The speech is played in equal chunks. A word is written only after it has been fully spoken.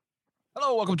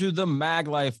Hello, welcome to the Mag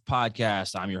Life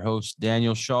podcast. I'm your host,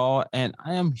 Daniel Shaw, and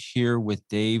I am here with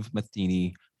Dave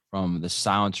Matheny from the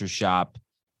Silencer Shop.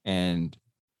 And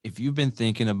if you've been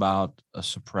thinking about a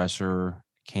suppressor,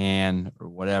 can, or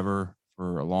whatever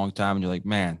for a long time, and you're like,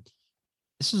 man,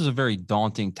 this is a very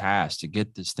daunting task to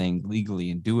get this thing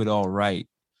legally and do it all right.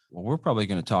 Well, we're probably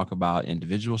going to talk about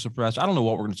individual suppressors. I don't know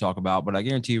what we're going to talk about, but I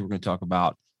guarantee you we're going to talk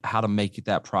about how to make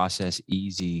that process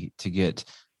easy to get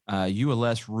you a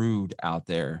less rude out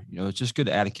there. You know, it's just good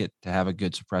etiquette to have a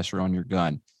good suppressor on your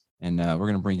gun. And we're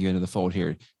going to bring you into the fold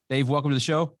here. Dave, welcome to the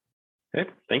show. Hey,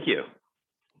 thank you.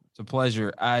 It's a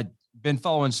pleasure. I've been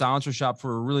following Silencer Shop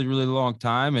for a really, really long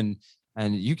time,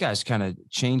 and you guys kind of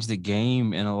changed the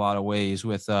game in a lot of ways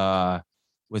with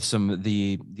some of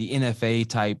the NFA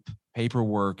type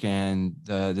paperwork and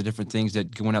the different things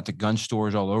that went out to gun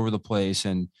stores all over the place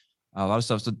and a lot of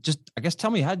stuff. So just, I guess,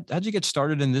 tell me, how'd you get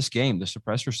started in this game, the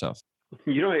suppressor stuff?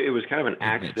 You know, it was kind of an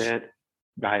accident.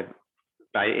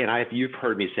 You've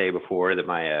heard me say before that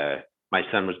my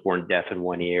son was born deaf in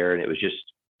one ear, and it was just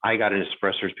I got into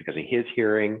suppressors because of his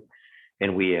hearing,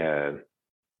 and it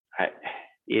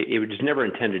was never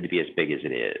intended to be as big as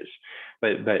it is.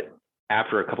 But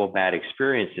after a couple of bad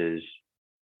experiences,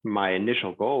 my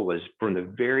initial goal was from the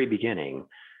very beginning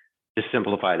to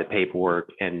simplify the paperwork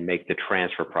and make the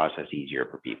transfer process easier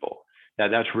for people.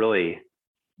 That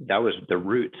was the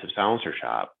roots of Silencer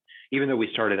Shop. Even though we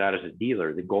started out as a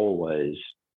dealer, the goal was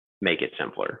make it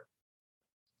simpler.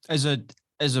 As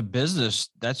a business,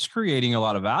 that's creating a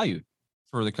lot of value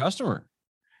for the customer.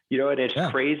 You know, and it's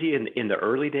crazy. In the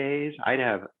early days, I'd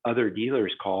have other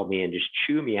dealers call me and just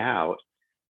chew me out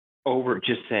over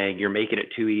just saying, you're making it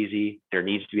too easy. There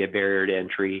needs to be a barrier to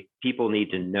entry. People need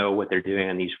to know what they're doing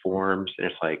on these forms. And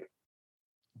it's like,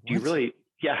 do you really?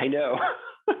 Yeah, I know.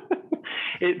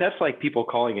 That's like people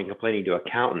calling and complaining to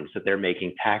accountants that they're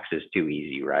making taxes too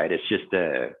easy, right? It's just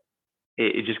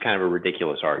it's just kind of a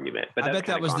ridiculous argument. But I bet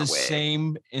that was the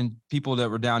same in people that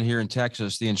were down here in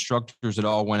Texas, the instructors that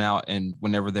all went out and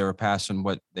whenever they were passing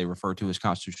what they refer to as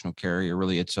constitutional carry, or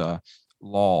really it's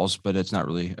laws, but it's not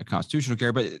really a constitutional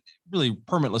carry, but really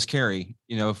permitless carry,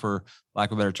 you know, for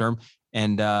lack of a better term.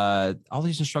 And all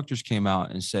these instructors came out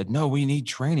and said, no, we need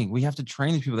training. We have to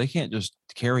train these people. They can't just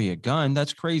carry a gun.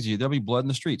 That's crazy. There'll be blood in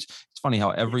the streets. It's funny how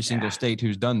every single state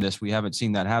who's done this, we haven't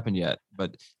seen that happen yet.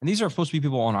 And these are supposed to be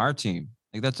people on our team.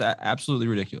 Like, that's absolutely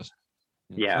ridiculous.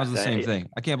 Yeah. That was the same thing.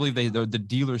 I can't believe the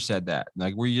dealer said that.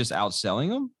 Like, were you just outselling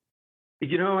them?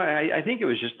 You know, I think it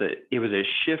was just it was a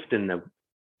shift in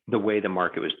the way the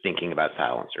market was thinking about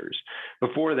silencers.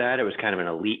 Before that, it was kind of an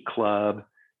elite club.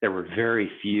 There were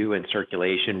very few in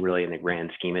circulation, really, in the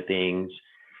grand scheme of things.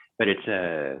 But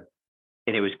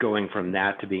and it was going from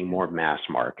that to being more mass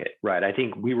market, right? I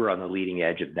think we were on the leading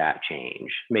edge of that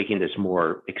change, making this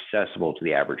more accessible to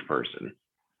the average person.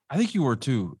 I think you were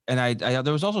too. And I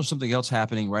there was also something else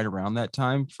happening right around that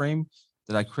time frame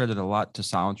that I credit a lot to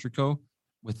Silencer Co.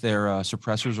 with their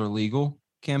suppressors are legal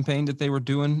campaign that they were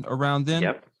doing around then.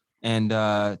 Yep. And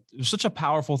it was such a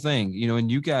powerful thing, you know, and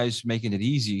you guys making it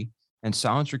easy and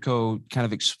Silencer Co. kind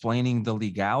of explaining the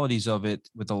legalities of it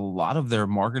with a lot of their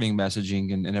marketing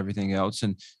messaging and everything else.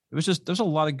 And it was just, there's a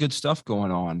lot of good stuff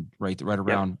going on right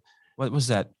around, what was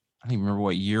that? I don't even remember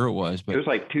what year it was, but it was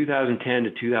like 2010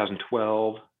 to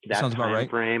 2012. That sounds about right.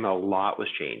 Frame, a lot was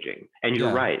changing. And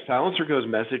you're right. Silencer Co.'s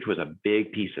message was a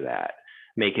big piece of that,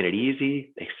 making it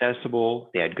easy,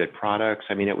 accessible. They had good products.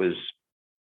 I mean,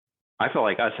 I felt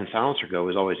like us and Silencer Co.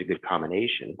 was always a good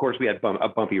combination. Of course, we had a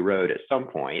bumpy road at some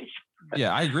points.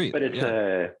 Yeah, I agree. But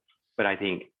but I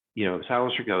think, you know,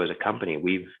 Silencer Co. as a company,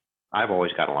 I've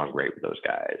always got along great with those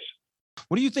guys.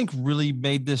 What do you think really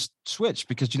made this switch?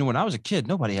 Because, you know, when I was a kid,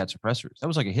 nobody had suppressors. That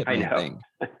was like a hitman thing.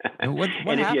 And what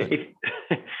happened?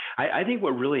 I think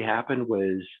what really happened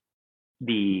was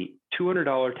the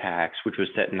 $200 tax, which was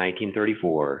set in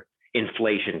 1934,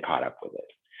 inflation caught up with it.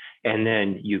 And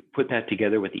then you put that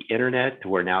together with the internet to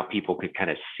where now people could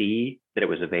kind of see that it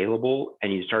was available.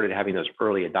 And you started having those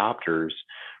early adopters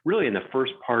really in the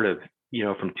first part of, you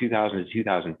know, from 2000 to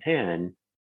 2010,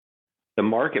 the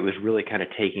market was really kind of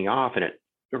taking off. And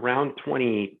around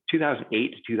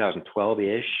 2008 to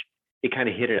 2012-ish, it kind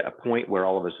of hit at a point where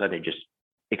all of a sudden it just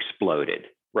exploded,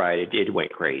 right? It went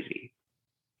crazy.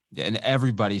 Yeah, and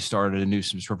everybody started a new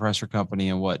suppressor company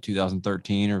in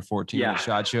 2013 or 14 at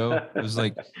SHOT Show. It was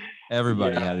like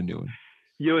everybody had a new one.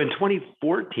 You know, in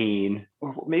 2014,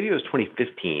 or maybe it was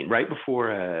 2015, right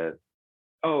before, it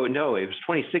was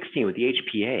 2016 with the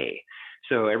HPA.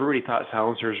 So everybody thought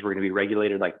silencers were going to be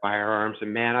regulated like firearms.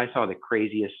 And man, I saw the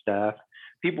craziest stuff.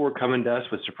 People were coming to us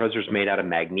with suppressors made out of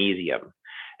magnesium.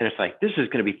 And it's like, this is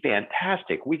going to be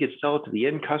fantastic. We could sell it to the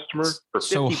end customer for 50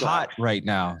 So bucks. hot right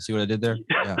now. See what I did there?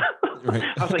 Yeah. Right.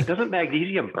 I was like, doesn't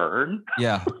magnesium burn?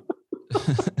 Yeah.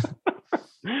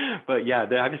 But yeah,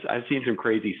 I've seen some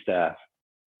crazy stuff.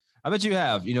 I bet you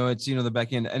have. It's the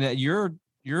back end, and you're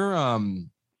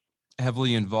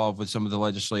heavily involved with some of the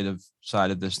legislative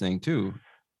side of this thing too,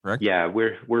 correct? Yeah,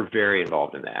 we're very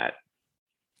involved in that.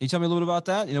 Can you tell me a little bit about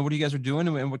that? What you guys are doing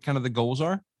and what kind of the goals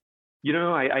are?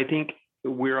 I think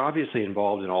we're obviously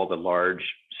involved in all the large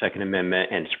Second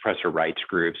Amendment and suppressor rights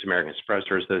groups, American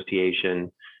Suppressor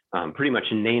Association, pretty much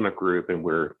name a group, and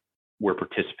we're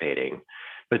participating.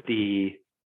 But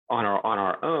on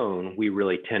our own, we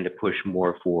really tend to push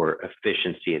more for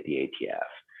efficiency at the ATF.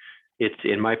 It's,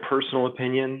 in my personal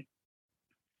opinion,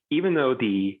 even though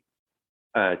the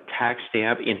tax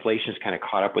stamp inflation is kind of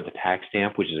caught up with the tax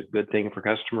stamp, which is a good thing for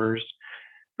customers,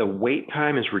 the wait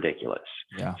time is ridiculous.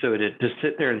 Yeah. So to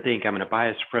sit there and think I'm going to buy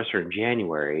a suppressor in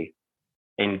January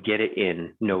and get it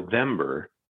in November,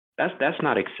 that's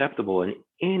not acceptable in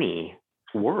any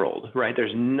world, right?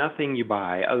 There's nothing you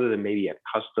buy other than maybe a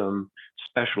custom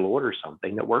special order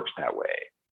something that works that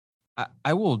way.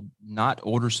 I will not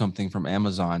order something from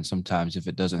Amazon sometimes if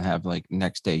it doesn't have like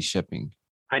next day shipping.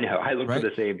 I know. I look for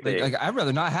the same thing. Like I'd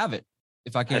rather not have it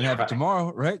if I can't have it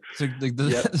tomorrow, right? So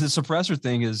the suppressor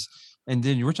thing is, and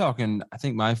then you were talking, I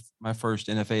think my first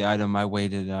NFA item, I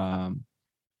waited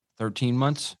 13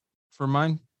 months for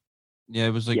mine. Yeah,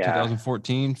 it was like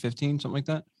 2014, 15, something like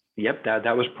that. Yep,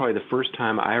 that was probably the first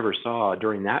time I ever saw,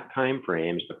 during that time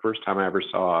frame, is the first time I ever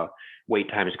saw wait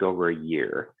times go over a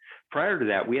year. Prior to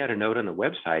that, we had a note on the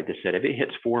website that said, if it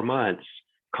hits 4 months,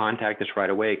 contact us right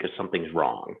away because something's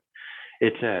wrong.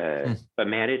 But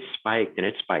man, it spiked, and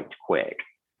it spiked quick.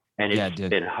 And it's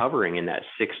been hovering in that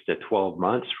 6 to 12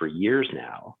 months for years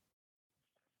now.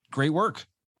 Great work,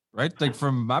 right? Like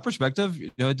from my perspective,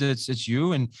 it's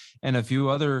you and a few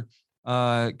other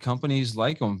companies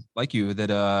like you that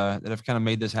have kind of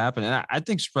made this happen. And I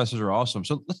think suppressors are awesome.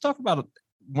 So let's talk about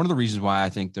one of the reasons why I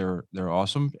think they're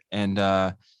awesome. And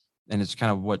it's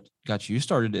kind of what got you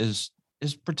started is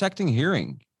protecting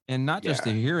hearing, and not just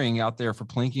the hearing out there for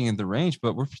plinking in the range,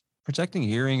 but we're protecting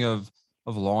hearing of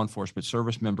law enforcement,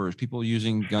 service members, people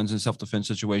using guns in self-defense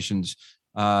situations,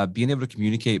 being able to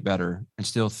communicate better and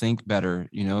still think better,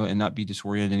 and not be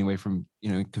disoriented anyway from,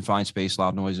 confined space,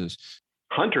 loud noises.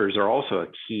 Hunters are also a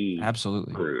key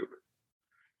group.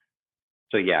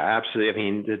 So yeah, absolutely. I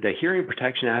mean, the hearing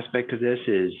protection aspect of this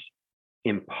is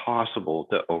impossible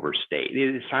to overstate.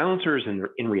 The silencers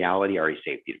in reality are a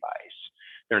safety device.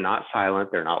 They're not silent.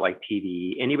 They're not like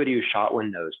TV. Anybody who's shot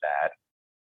one knows that.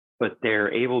 But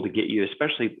they're able to get you,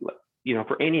 especially,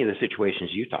 for any of the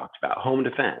situations you talked about, home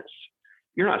defense.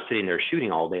 You're not sitting there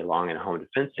shooting all day long in a home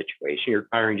defense situation. You're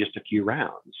firing just a few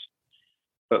rounds.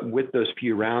 But with those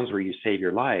few rounds where you save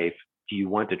your life, do you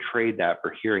want to trade that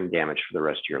for hearing damage for the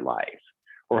rest of your life?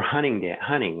 Or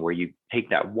hunting where you take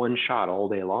that one shot all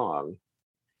day long,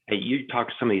 and you talk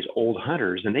to some of these old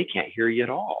hunters and they can't hear you at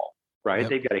all, right? Yep.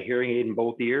 They've got a hearing aid in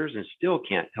both ears and still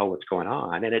can't tell what's going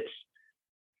on. And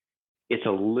it's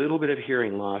a little bit of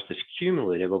hearing loss that's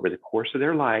cumulative over the course of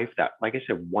their life, that, like I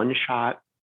said, one shot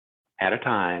at a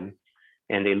time,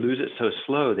 and they lose it so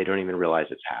slow they don't even realize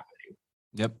it's happening.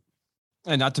 Yep.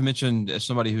 And not to mention, as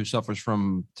somebody who suffers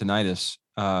from tinnitus,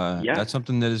 that's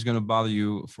something that is going to bother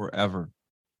you forever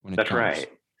when it comes. That's right.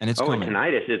 And it's coming. And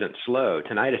tinnitus isn't slow.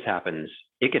 Tinnitus happens.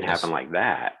 It can happen like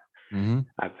that. Mm-hmm.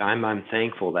 I'm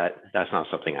thankful that that's not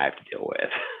something I have to deal with.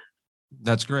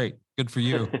 That's great. Good for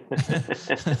you.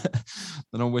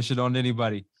 I don't wish it on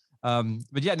anybody.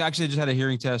 But yeah, actually I just had a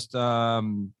hearing test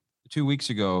 2 weeks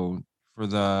ago for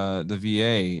the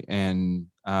VA, and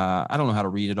I don't know how to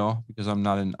read it all because I'm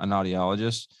not an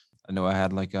audiologist. I know I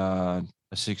had like a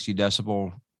 60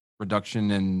 decibel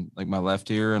reduction in like my left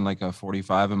ear and like a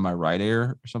 45 in my right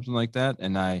ear or something like that.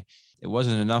 And it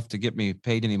wasn't enough to get me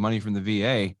paid any money from the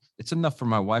VA. It's enough for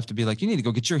my wife to be like, you need to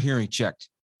go get your hearing checked.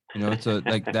 It's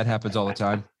like that happens all the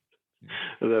time.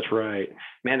 That's right,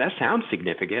 man. That sounds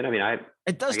significant. I mean,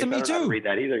 it does to me too. I don't read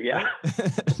that either. Yeah.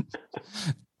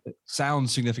 It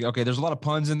sounds significant. Okay. There's a lot of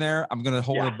puns in there. I'm going to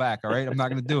hold it back. All right. I'm not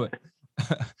going to do it.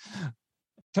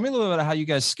 Tell me a little bit about how you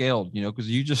guys scaled, because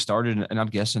you just started, and I'm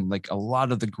guessing like a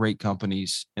lot of the great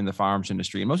companies in the firearms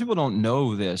industry. And most people don't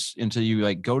know this until you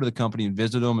like go to the company and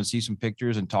visit them and see some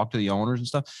pictures and talk to the owners and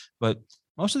stuff. But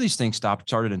most of these things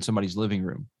started in somebody's living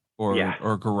room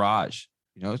or garage.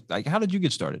 Like how did you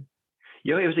get started?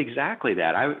 It was exactly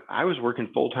that. I was working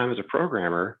full-time as a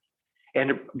programmer,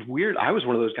 and I was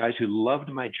one of those guys who loved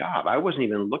my job. I wasn't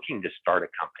even looking to start a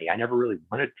company. I never really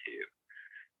wanted to.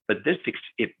 but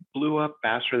it blew up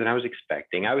faster than I was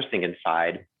expecting. I was thinking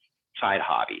side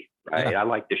hobby, right? Yeah. I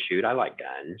like to shoot. I like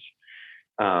guns.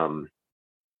 Um,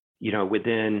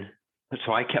 within,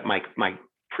 so I kept my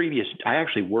previous, I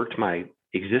actually worked my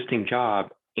existing job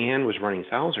and was running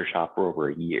silencer shop for over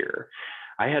a year.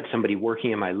 I had somebody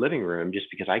working in my living room just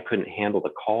because I couldn't handle the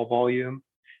call volume,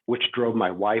 which drove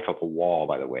my wife up a wall,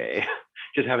 by the way.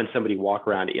 Just having somebody walk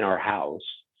around in our house.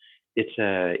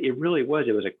 It really was.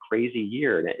 It was a crazy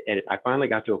year, and I finally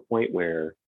got to a point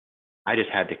where I just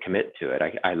had to commit to it.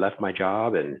 I left my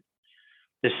job, and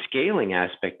the scaling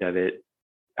aspect of it,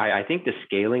 I think the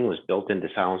scaling was built into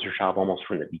Silencer Shop almost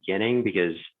from the beginning,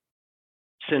 because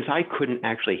since I couldn't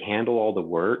actually handle all the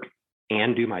work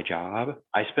and do my job,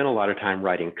 I spent a lot of time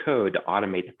writing code to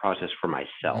automate the process for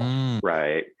myself, Mm.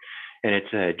 right? And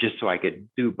it's just so I could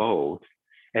do both.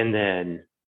 And then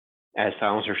as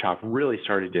Silencer Shop really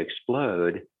started to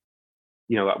explode,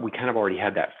 we kind of already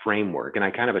had that framework, and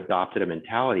I kind of adopted a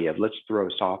mentality of let's throw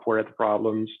software at the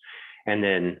problems and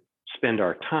then spend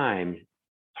our time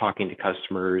talking to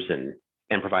customers and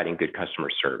providing good customer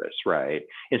service, right?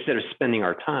 Instead of spending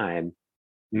our time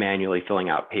manually filling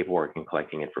out paperwork and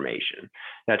collecting information.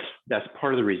 That's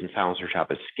part of the reason Silencer Shop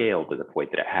has scaled to the point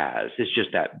that it has. It's just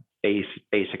that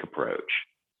basic approach.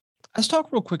 Let's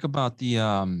talk real quick about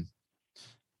the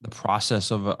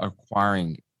process of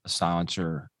acquiring a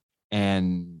silencer,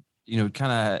 and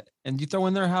kind of, and you throw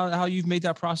in there how you've made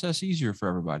that process easier for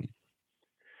everybody.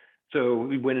 So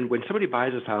when somebody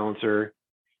buys a silencer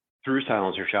through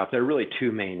Silencer Shop, there are really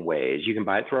two main ways. You can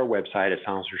buy it through our website at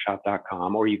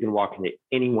silencershop.com, or you can walk into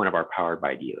any one of our Powered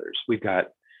by dealers. We've got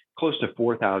close to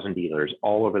 4,000 dealers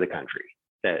all over the country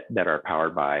that are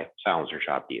Powered by Silencer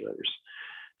Shop dealers.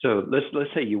 So let's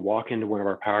say you walk into one of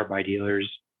our Powered by dealers,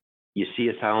 you see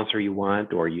a silencer you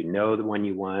want, or the one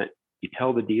you want, you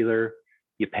tell the dealer,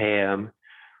 you pay them.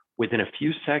 Within a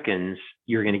few seconds,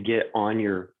 you're going to get on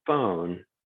your phone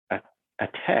a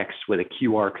text with a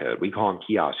QR code. We call them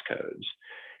kiosk codes.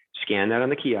 Scan that on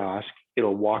the kiosk.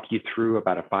 It'll walk you through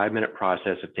about a 5-minute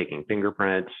process of taking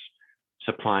fingerprints,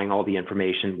 supplying all the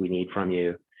information we need from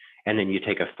you, and then you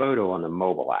take a photo on the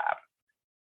mobile app.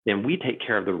 Then we take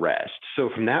care of the rest. So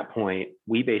from that point,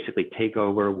 we basically take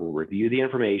over, we'll review the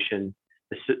information,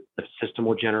 the system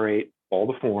will generate all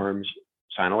the forms,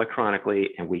 sign electronically,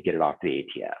 and we get it off to the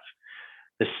ATF.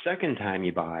 The second time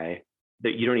you buy,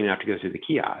 that you don't even have to go through the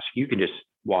kiosk. You can just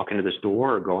walk into the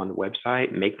store or go on the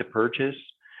website, make the purchase.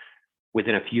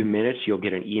 Within a few minutes, you'll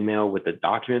get an email with the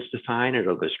documents to sign, and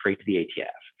it'll go straight to the ATF.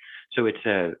 So it's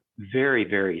a very,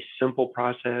 very simple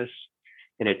process.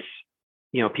 And it's,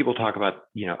 people talk about,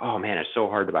 oh man, it's so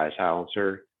hard to buy a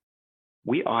silencer.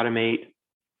 We automate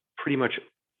pretty much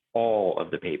all of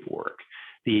the paperwork.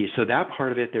 So that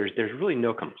part of it, there's really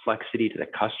no complexity to the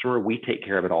customer. We take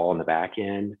care of it all on the back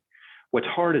end. What's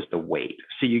hard is the wait.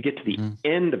 So you get to the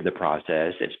end of the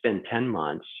process. It's been 10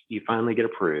 months. You finally get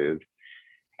approved.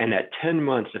 And that 10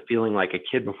 months of feeling like a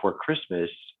kid before Christmas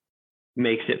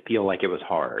makes it feel like it was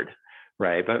hard,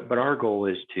 right? But our goal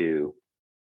is to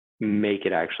make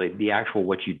it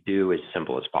what you do as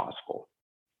simple as possible.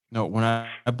 No, when I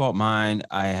bought mine,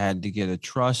 I had to get a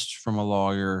trust from a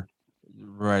lawyer,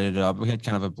 write it up. We had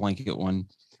kind of a blanket one.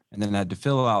 And then I had to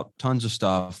fill out tons of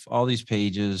stuff, all these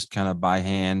pages kind of by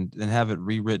hand, and have it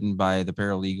rewritten by the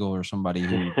paralegal or somebody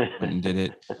who went and did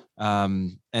it.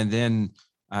 And then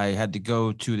I had to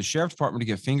go to the sheriff's department to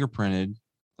get fingerprinted,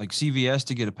 like CVS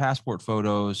to get a passport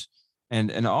photos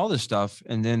and all this stuff.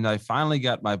 And then I finally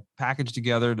got my package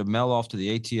together to mail off to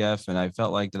the ATF. And I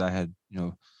felt like that I had,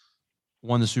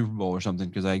 won the Super Bowl or something,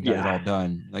 because I got it all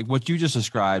done. Like what you just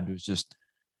described was just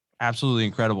absolutely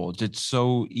incredible. It's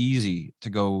so easy to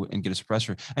go and get a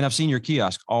suppressor. And I've seen your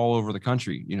kiosk all over the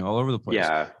country, all over the place.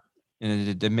 Yeah.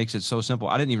 And it makes it so simple.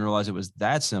 I didn't even realize it was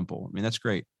that simple. I mean, that's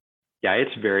great. Yeah,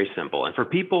 it's very simple. And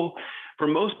for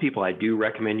most people, I do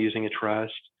recommend using a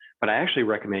trust, but I actually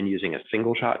recommend using a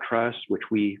single shot trust, which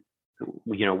we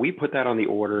put that on the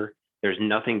order. There's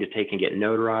nothing to take and get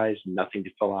notarized, nothing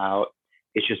to fill out.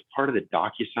 It's just part of the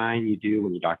DocuSign you do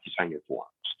when you DocuSign your forms.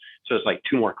 So it's like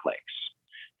 2 more clicks.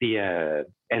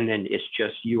 And then it's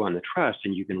just you on the trust,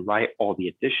 and you can write all the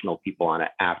additional people on it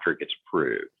after it gets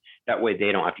approved. That way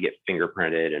they don't have to get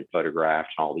fingerprinted and photographed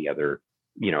and all the other,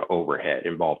 overhead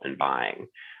involved in buying.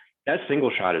 That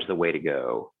single shot is the way to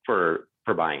go for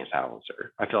buying a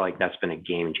silencer. I feel like that's been a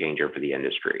game changer for the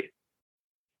industry.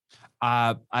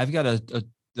 I've got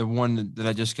the one that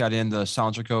I just got in, the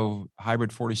Silencer Co.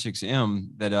 Hybrid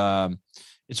 46M, that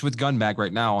it's with gun bag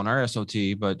right now on our SOT,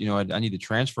 but I need to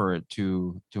transfer it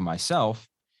to myself.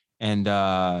 And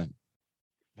man,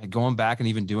 going back and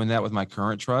even doing that with my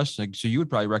current trust. Like, so you would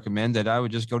probably recommend that I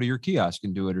would just go to your kiosk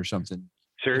and do it or something.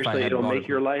 If I Seriously, hadn't it'll bought make it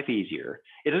your from. life easier.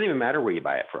 It doesn't even matter where you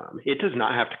buy it from. It does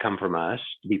not have to come from us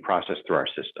to be processed through our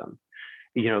system.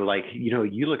 You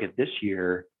look at this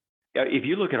year, if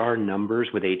you look at our numbers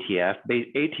with ATF,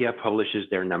 ATF publishes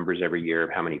their numbers every year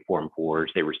of how many Form 4s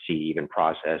they receive and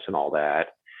process and all that.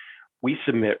 We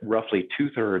submit roughly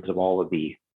 2/3 of all of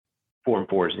the Form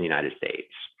 4s in the United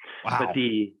States. Wow.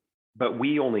 But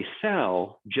we only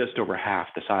sell just over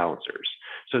half the silencers.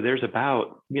 So there's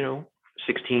about,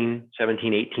 16,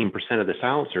 17, 18% of the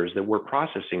silencers that we're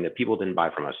processing that people didn't buy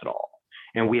from us at all.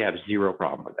 And we have zero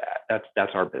problem with that.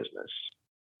 That's our business.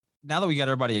 Now that we got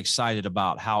everybody excited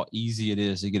about how easy it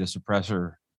is to get a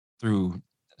suppressor through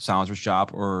Silencer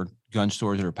Shop or gun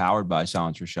stores that are powered by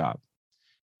Silencer Shop,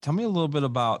 tell me a little bit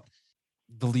about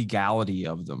the legality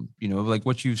of them, like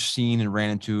what you've seen and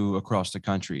ran into across the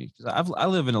country. I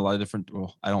live in a lot of different,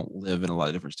 well, I don't live in a lot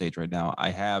of different states right now. I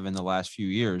have in the last few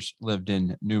years lived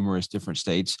in numerous different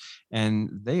states, and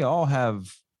they all have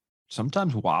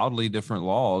sometimes wildly different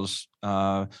laws.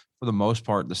 For the most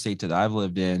part, the states that I've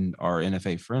lived in are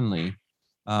NFA friendly.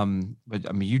 But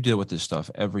I mean, you deal with this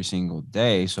stuff every single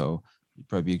day, so you'd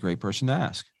probably be a great person to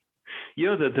ask.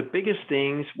 The biggest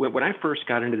things when I first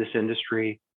got into this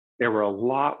industry, there were a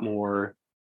lot more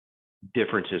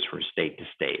differences from state to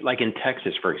state. Like in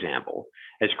Texas, for example,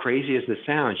 as crazy as this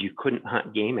sounds, you couldn't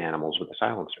hunt game animals with a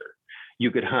silencer.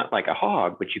 You could hunt like a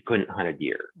hog, but you couldn't hunt a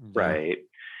deer, right?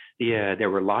 Yeah,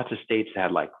 there were lots of states that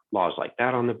had like laws like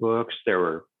that on the books. There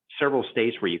were several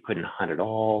states where you couldn't hunt at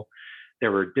all.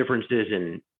 There were differences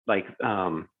in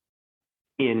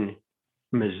in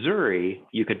Missouri,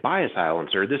 you could buy a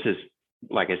silencer. This is,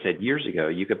 like I said, years ago,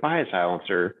 you could buy a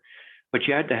silencer, but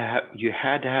you had to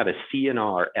have a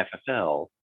CNR FFL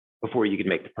before you could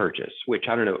make the purchase, which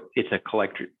I don't know, it's a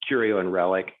collector curio and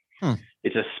relic.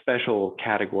 It's a special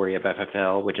category of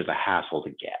FFL, which is a hassle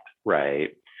to get, right?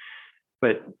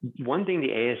 But one thing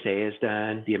the ASA has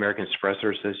done, the American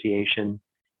Suppressor Association,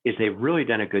 is they've really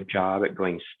done a good job at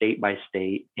going state by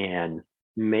state and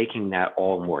making that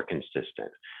all more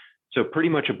consistent. So pretty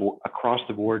much across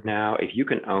the board now, if you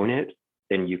can own it,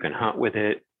 then you can hunt with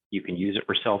it. You can use it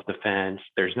for self-defense.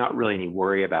 There's not really any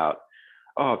worry about,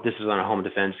 oh, if this is on a home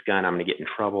defense gun, I'm going to get in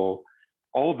trouble.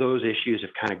 All those issues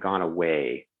have kind of gone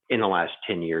away in the last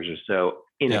 10 years or so,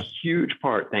 in a huge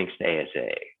part thanks to ASA.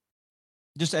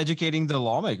 Just educating the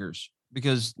lawmakers,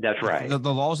 because that's right.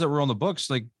 The laws that were on the books,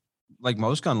 like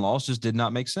most gun laws, just did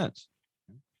not make sense.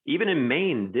 Even in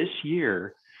Maine this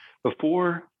year,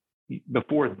 before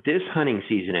this hunting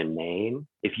season in Maine,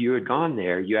 if you had gone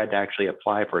there, you had to actually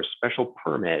apply for a special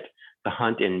permit to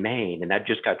hunt in Maine, and that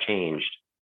just got changed.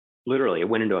 Literally, it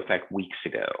went into effect weeks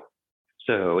ago.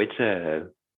 So it's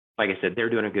like I said, they're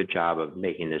doing a good job of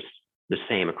making this the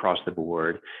same across the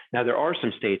board. Now, there are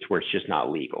some states where it's just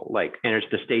not legal, and it's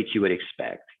the states you would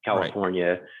expect: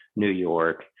 California, right, New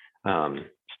York,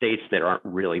 states that aren't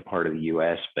really part of the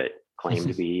U.S. but claim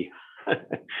to be.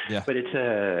 Yeah, but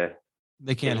it's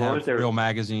they can't have real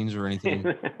magazines or anything.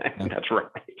 That's right.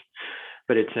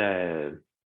 But it's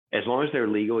as long as they're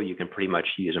legal, you can pretty much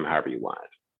use them however you want.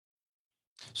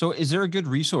 So is there a good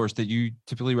resource that you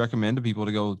typically recommend to people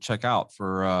to go check out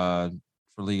for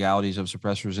legalities of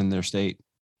suppressors in their state?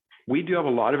 We do have a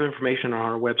lot of information on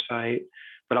our website,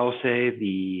 but I'll say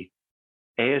the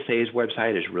ASA's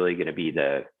website is really going to be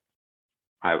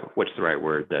what's the right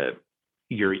word?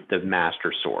 The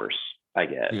master source, I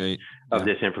guess, of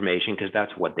this information, because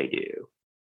that's what they do.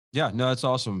 Yeah, no, that's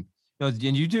awesome. And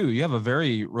you have a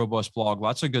very robust blog,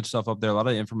 lots of good stuff up there, a lot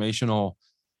of informational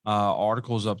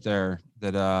articles up there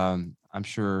that I'm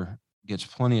sure gets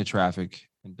plenty of traffic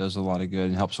and does a lot of good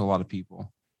and helps a lot of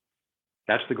people.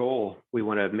 That's the goal. We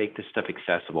want to make this stuff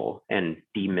accessible and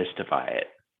demystify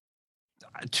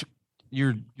it.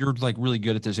 You're like really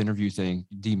good at this interview thing,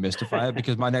 demystify it,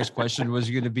 because my next question was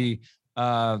going to be,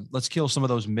 let's kill some of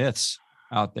those myths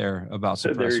out there about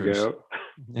suppressors. There you go.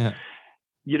 Yeah.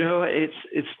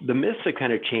 It's the myths have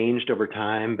kind of changed over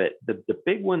time, but the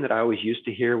big one that I always used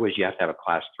to hear was you have to have a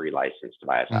Class 3 license to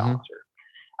buy a silencer.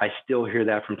 Mm-hmm. I still hear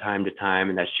that from time to time,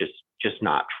 and that's just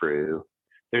not true.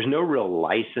 There's no real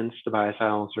license to buy a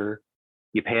silencer.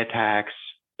 You pay a tax,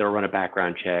 they'll run a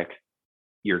background check,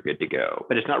 you're good to go.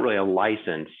 But it's not really a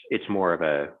license. It's more of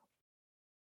a,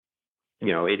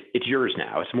 it's yours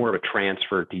now. It's more of a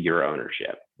transfer to your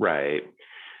ownership, right?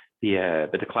 Yeah,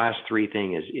 but the Class 3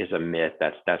 thing is a myth.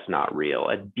 That's not real.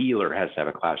 A dealer has to have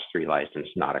a Class 3 license,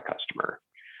 not a customer.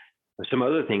 Some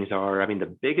other things are,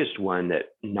 the biggest one that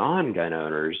non-gun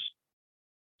owners,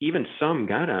 even some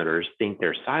gun owners, think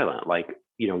they're silent. Like,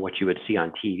 what you would see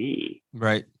on TV.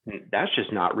 Right. That's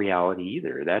just not reality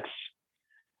either.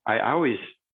 I always,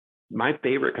 my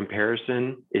favorite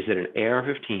comparison is that an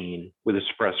AR-15 with a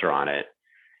suppressor on it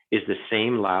is the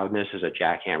same loudness as a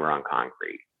jackhammer on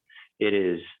concrete. It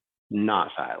is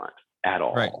not silent at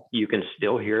all. Right. You can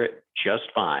still hear it just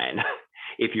fine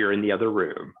if you're in the other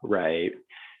room, right?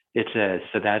 So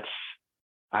that's,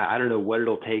 I don't know what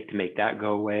it'll take to make that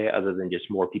go away other than just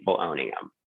more people owning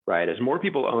them, right? As more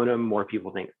people own them, more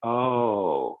people think,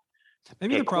 oh,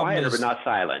 maybe the problem quieter, is, but not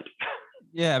silent.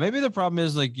 Yeah, maybe the problem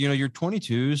is like, your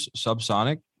 22s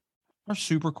subsonic are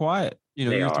super quiet.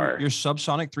 They Your are. your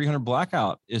subsonic 300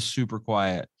 blackout is super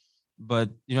quiet, but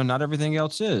not everything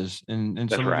else is. And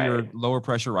That's some right. of your lower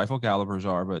pressure rifle calibers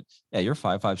are, but yeah, your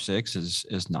 5.56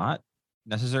 is not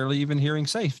necessarily even hearing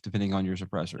safe depending on your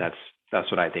suppressor. That's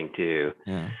what I think too.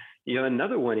 Yeah.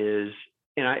 Another one is,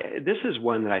 and this is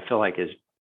one that I feel like has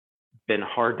been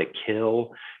hard to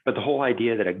kill, but the whole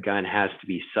idea that a gun has to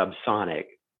be subsonic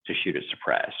to shoot it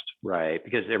suppressed, right?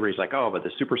 Because everybody's like, oh, but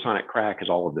the supersonic crack is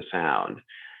all of the sound.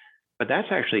 But that's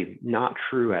actually not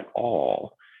true at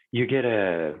all. You get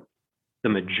the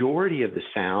majority of the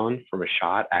sound from a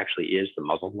shot actually is the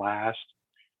muzzle blast.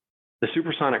 The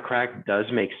supersonic crack does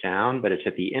make sound, but it's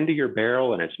at the end of your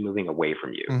barrel and it's moving away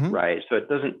from you, right? So it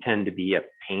doesn't tend to be a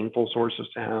painful source of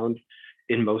sound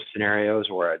in most scenarios,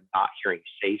 or a not hearing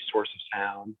safe source of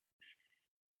sound.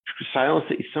 Silence.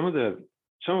 Some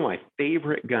of my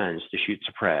favorite guns to shoot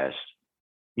suppressed,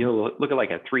 look at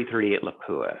like a 338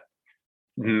 Lapua,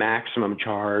 maximum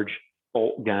charge,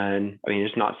 bolt gun. I mean,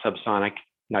 it's not subsonic,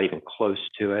 not even close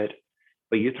to it,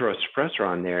 but you throw a suppressor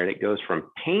on there and it goes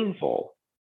from painful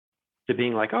to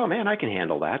being like, oh man, I can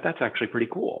handle that. That's actually pretty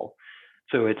cool.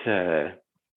 So it's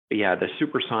the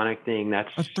supersonic thing. That's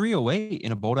a 308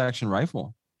 in a bolt action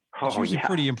rifle. It's usually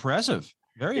pretty impressive.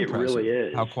 Very impressive. It really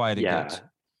is. How quiet it gets.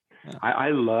 Yeah. I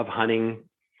love hunting.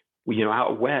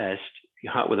 Out west, you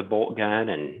hunt with a bolt gun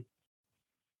and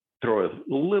throw a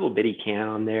little bitty can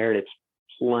on there. And it's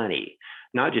plenty,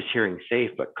 not just hearing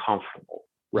safe, but comfortable,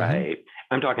 right?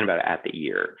 I'm talking about at the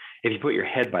ear. If you put your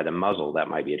head by the muzzle, that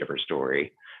might be a different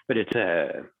story. But it's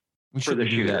we shouldn't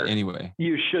do that anyway.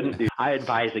 You shouldn't do. I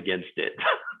advise against it.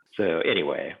 So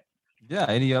anyway. Yeah.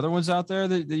 Any other ones out there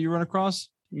that you run across?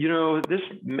 This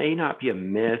may not be a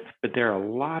myth, but there are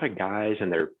a lot of guys,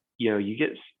 and you get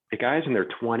the guys in their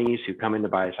 20s who come in to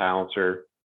buy a silencer.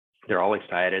 They're all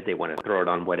excited. They want to throw it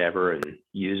on whatever and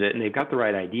use it. And they've got the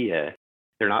right idea.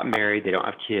 They're not married. They don't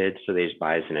have kids. So they just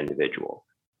buy as an individual.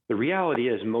 The reality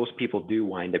is most people do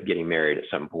wind up getting married at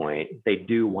some point. They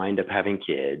do wind up having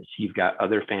kids. You've got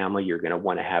other family. You're going to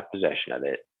want to have possession of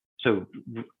it. So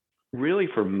really,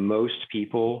 for most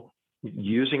people,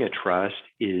 using a trust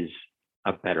is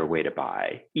a better way to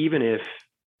buy. Even if,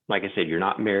 like I said, you're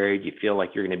not married, you feel like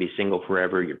you're going to be single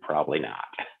forever, you're probably not.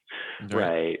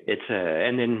 Right.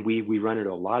 And then we run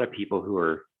into a lot of people who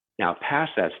are now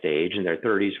past that stage in their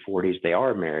 30s, 40s. They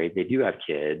are married, they do have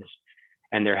kids,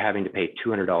 and they're having to pay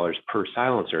 $200 per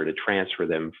silencer to transfer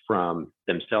them from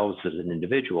themselves as an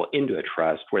individual into a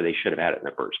trust where they should have had it in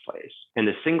the first place. And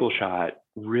the single shot,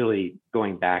 really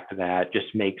going back to that,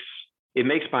 just makes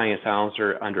buying a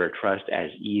silencer under a trust as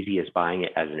easy as buying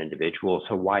it as an individual.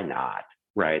 So why not?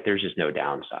 Right. There's just no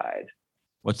downside.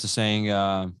 What's the saying?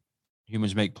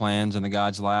 Humans make plans and the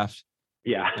gods laugh.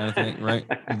 Yeah. Kind of thing, right?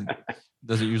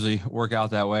 Doesn't usually work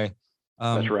out that way.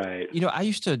 That's right. I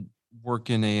used to work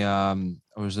in I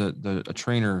was a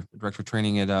trainer, director of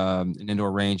training at an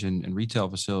indoor range and retail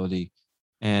facility.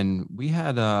 And we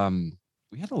had a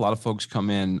lot of folks come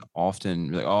in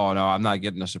often like, oh no, I'm not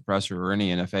getting a suppressor or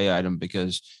any NFA item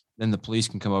because then the police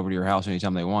can come over to your house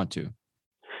anytime they want to.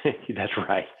 That's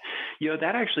right.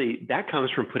 That comes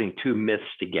from putting two myths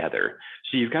together.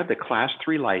 So you've got the Class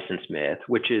 3 license myth,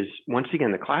 which is, once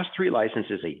again, the Class 3 license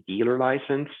is a dealer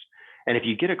license. And if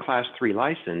you get a Class 3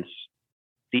 license,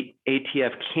 the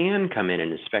ATF can come in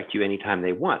and inspect you anytime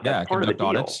they want. That's part of the deal.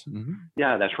 Audits.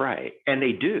 Yeah, that's right. And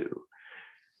they do.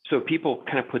 So people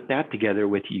kind of put that together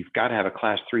with, you've got to have a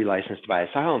Class 3 license to buy a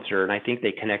silencer. And I think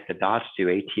they connect the dots to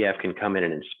ATF can come in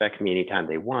and inspect me anytime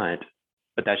they want.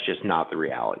 But that's just not the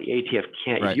reality. ATF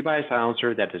can't, If you buy a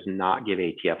silencer, that does not give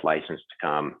ATF license to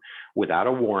come without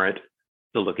a warrant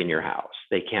to look in your house.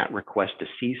 They can't request to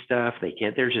see stuff. They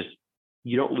can't,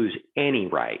 you don't lose any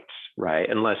rights, right?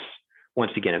 Unless,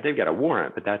 once again, if they've got a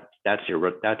warrant, but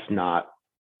that's not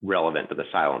relevant to the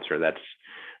silencer.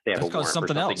 They have a warrant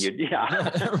something for else.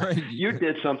 Right. You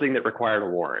did something that required a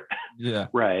warrant. Yeah.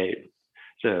 Right.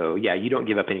 So yeah, you don't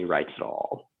give up any rights at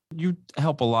all. You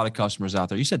help a lot of customers out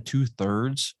there. You said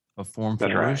 2/3 of Form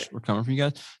 4s were coming from you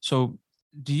guys. So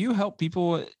do you help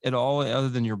people at all other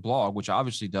than your blog, which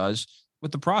obviously does,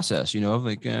 with the process,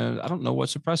 like, I don't know what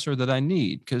suppressor that I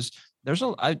need. Because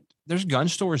there's gun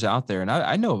stores out there, and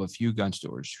I know of a few gun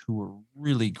stores who are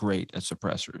really great at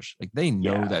suppressors. Like, they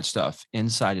know Yeah. that stuff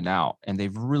inside and out, and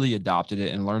they've really adopted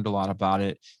it and learned a lot about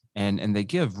it. And they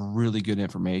give really good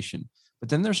information. But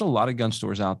then there's a lot of gun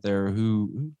stores out there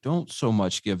who don't so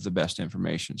much give the best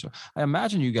information. So I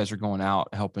imagine you guys are going out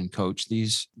helping coach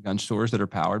these gun stores that are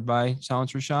powered by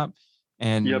Silencer Shop Yep,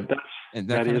 and that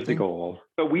that kind of is the thing. goal.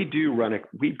 But we do run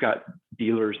we've got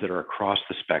dealers that are across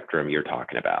the spectrum you're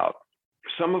talking about.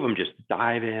 Some of them just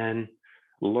dive in,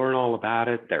 learn all about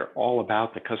it. They're all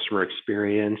about the customer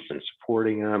experience and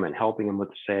supporting them and helping them with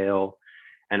the sale.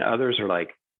 And others are like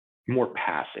more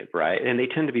passive, right? And they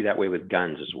tend to be that way with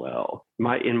guns as well.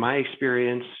 In my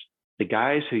experience, the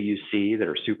guys who you see that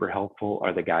are super helpful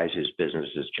are the guys whose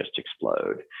businesses just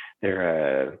explode.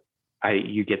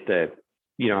 You get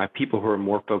I have people who are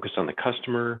more focused on the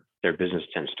customer. Their business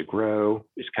tends to grow.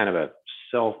 It's kind of a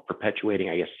self-perpetuating,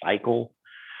 I guess, cycle.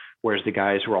 Whereas the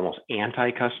guys who are almost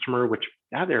anti-customer, which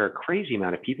now there are a crazy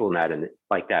amount of people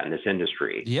like that in this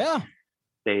industry. Yeah.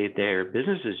 Their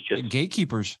business is just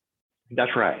gatekeepers.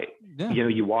 That's right. Yeah.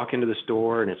 You walk into the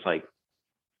store and it's like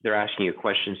they're asking you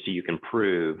questions so you can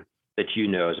prove that you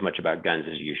know as much about guns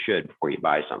as you should before you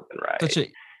buy something, right? Such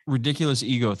a ridiculous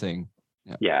ego thing.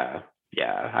 Yeah.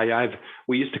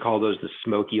 We used to call those the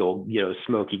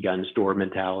smoky gun store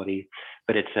mentality,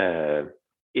 but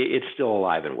it's still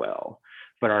alive and well.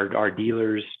 But our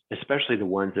dealers, especially the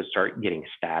ones that start getting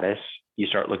status, you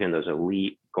start looking at those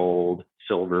elite, gold,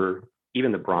 silver,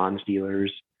 even the bronze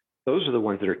dealers. Those are the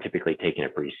ones that are typically taking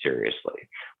it pretty seriously.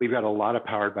 We've got a lot of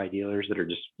powered by dealers that are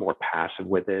just more passive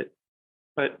with it,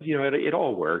 but it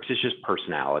all works. It's just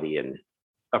personality and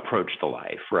approach to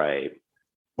life, right?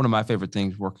 One of my favorite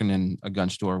things working in a gun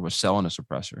store was selling a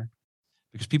suppressor,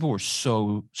 because people were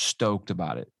so stoked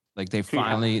about it. Like,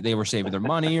 they were saving their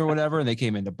money or whatever, and they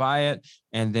came in to buy it.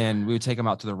 And then we would take them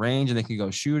out to the range and they could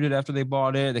go shoot it after they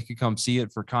bought it. They could come see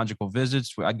it for conjugal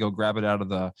visits. I'd go grab it out of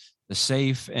the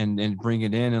safe and bring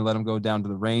it in and let them go down to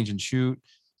the range and shoot.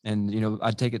 And,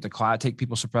 I'd take it to class, take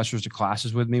people's suppressors to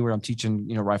classes with me where I'm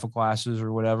teaching, rifle classes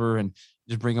or whatever, and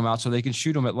just bring them out so they can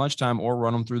shoot them at lunchtime or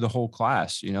run them through the whole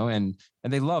class, and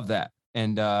they love that.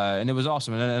 And it was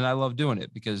awesome. And I love doing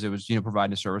it because it was,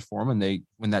 providing a service for them. And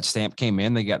when that stamp came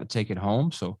in, they got to take it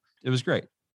home. So it was great.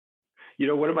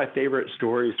 One of my favorite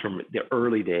stories from the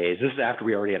early days, this is after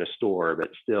we already had a store, but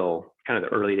still kind of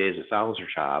the early days of Silencer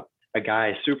Shop. A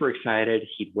guy super excited.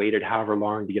 He'd waited however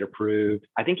long to get approved.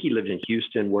 I think he lived in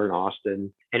Houston. We're in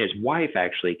Austin. And his wife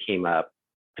actually came up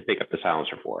to pick up the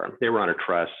silencer for him. They were on a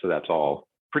trust, so that's all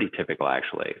pretty typical,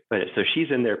 actually. But so she's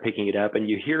in there picking it up, and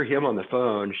you hear him on the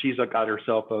phone. She's got her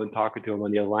cell phone talking to him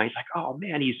on the other line. He's like, "Oh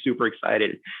man, he's super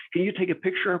excited. Can you take a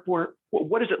picture of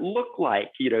what does it look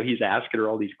like?" He's asking her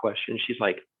all these questions. She's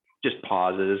like, just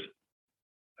pauses.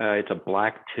 It's a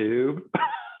black tube.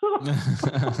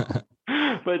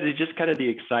 But it's just kind of the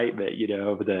excitement,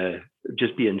 of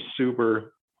just being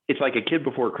super. It's like a kid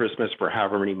before Christmas for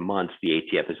however many months the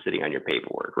ATF is sitting on your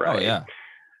paperwork, right? Oh yeah.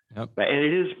 Yep. And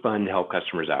it is fun to help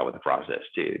customers out with the process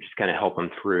too. Just kind of help them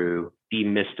through,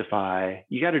 demystify.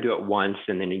 You got to do it once,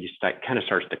 and then it just kind of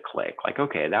starts to click. Like,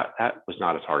 okay, that was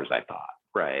not as hard as I thought,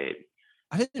 right?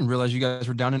 I didn't realize you guys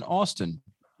were down in Austin.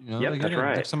 Yep, that's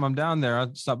right. Next time I'm down there,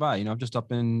 I'll stop by. I'm just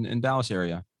up in Dallas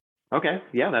area. Okay,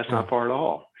 yeah, that's not far at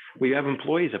all. We have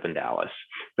employees up in Dallas,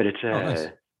 but it's nice.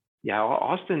 Yeah,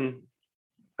 Austin.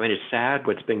 I mean, it's sad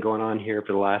what's been going on here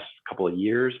for the last couple of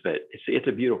years, but it's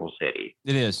a beautiful city.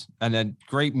 It is, and then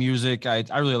great music. I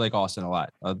really like Austin a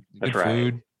lot. Good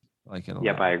food. I like it a lot.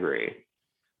 Yep, I agree.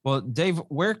 Well, Dave,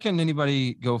 where can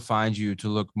anybody go find you to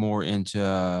look more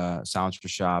into Silencer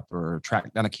Shop or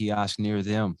track down a kiosk near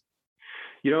them?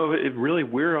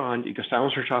 We're on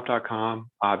silencershop.com.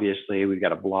 Obviously, we've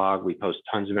got a blog. We post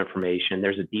tons of information.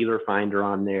 There's a dealer finder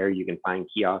on there. You can find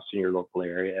kiosks in your local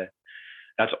area.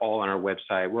 That's all on our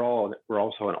website. We're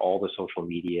also on all the social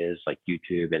medias like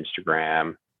YouTube,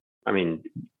 Instagram. I mean,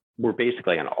 we're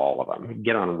basically on all of them.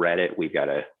 Get on Reddit. We've got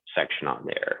a section on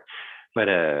there. But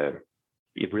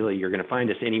you're going to find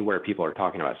us anywhere people are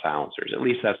talking about silencers. At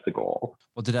least that's the goal.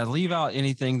 Well, did I leave out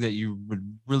anything that you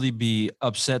would really be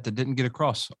upset that didn't get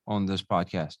across on this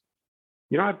podcast?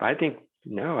 I think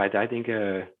no. I think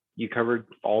you covered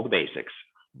all the basics.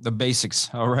 The basics.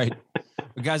 All right.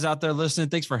 Guys out there listening,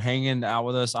 thanks for hanging out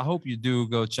with us. I hope you do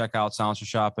go check out Silencer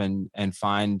Shop and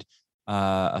find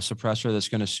a suppressor that's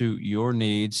going to suit your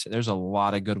needs. There's a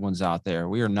lot of good ones out there.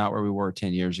 We are not where we were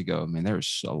 10 years ago. I mean,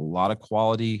 there's a lot of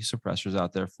quality suppressors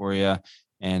out there for you.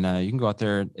 and you can go out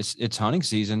there. It's hunting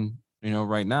season.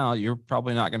 Right now you're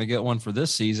probably not going to get one for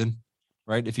this season,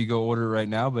 right? If you go order right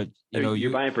now, but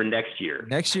you're buying for next year.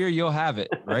 Next year you'll have it,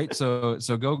 right? So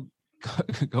go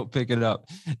go pick it up.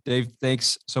 Dave,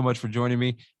 thanks so much for joining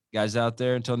me. Guys out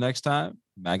there, until next time,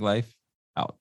 Mag Life